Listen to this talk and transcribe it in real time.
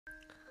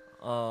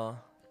uh,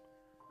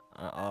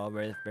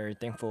 we're very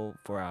thankful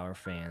for our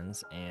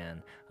fans,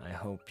 and I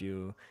hope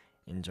you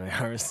enjoy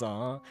our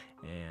song.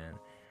 And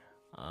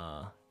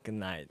good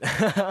night.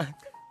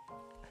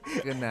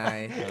 Good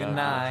night. Good Love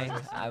night. you.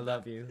 I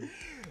love you.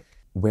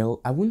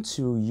 Well, I want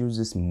to use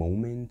this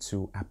moment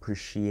to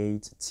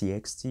appreciate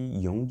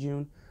TXT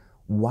Yeonjun.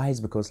 Why?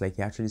 Is because like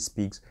he actually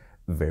speaks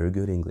very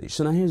good English.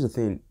 So now here's the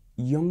thing.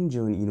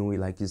 Yeonjun,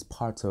 like is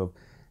part of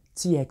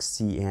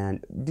TXT,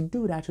 and the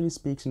dude actually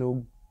speaks,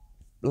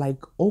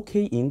 like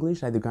okay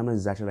English. Like the grammar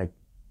is actually like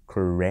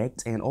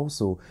correct, and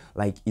also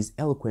like his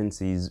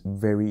eloquence is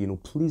very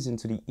pleasing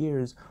to the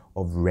ears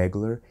of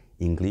regular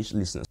English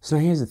listeners. So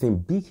now here's the thing.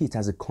 Big Hit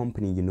as a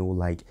company,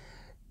 like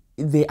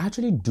they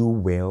actually do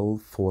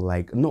well for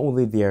like not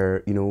only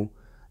their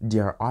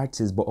their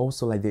artists but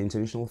also like their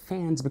international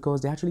fans,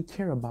 because they actually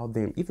care about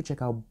them. If you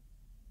check out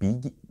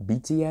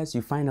BTS,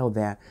 you find out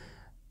that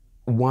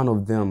one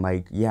of them,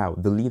 like, yeah,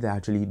 the leader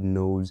actually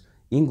knows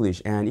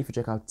English. And if you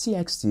check out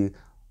TXT,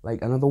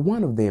 like another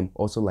one of them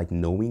also like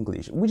know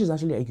English, which is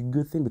actually like a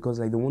good thing, because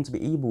like they want to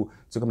be able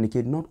to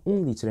communicate not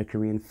only to their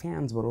Korean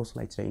fans but also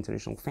like to their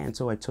international fans.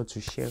 So I thought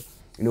to share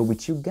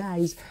with you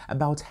guys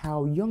about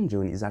how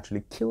Yeonjun is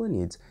actually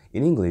killing it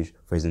in English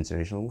for his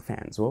international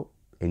fans. Well,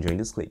 enjoying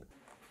this clip.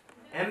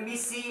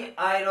 MBC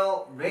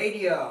Idol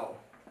Radio.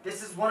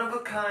 This is one of a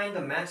kind,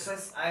 the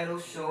matchless idol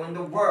show in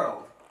the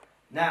world.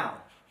 Now,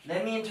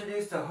 let me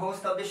introduce the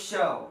host of the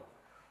show.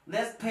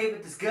 Let's play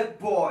with this good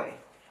boy,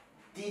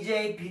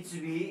 DJ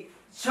B2B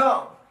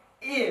Chung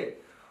Il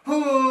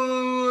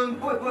Hoon.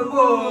 Boy, boy,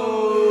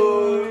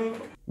 boy.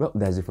 Well,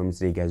 that's it from me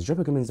today, guys. Drop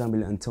a comment down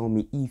below and tell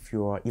me if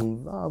you are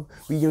in love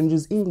with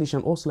Yeonjun's English,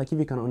 and also like if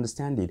you can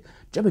understand it.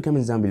 Drop a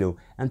comment down below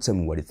and tell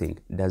me what you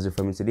think. That's it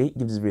from me today.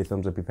 Give this video a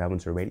thumbs up if you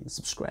haven't already.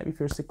 Subscribe if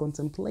you're still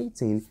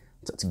contemplating.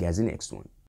 Talk to you guys in the next one.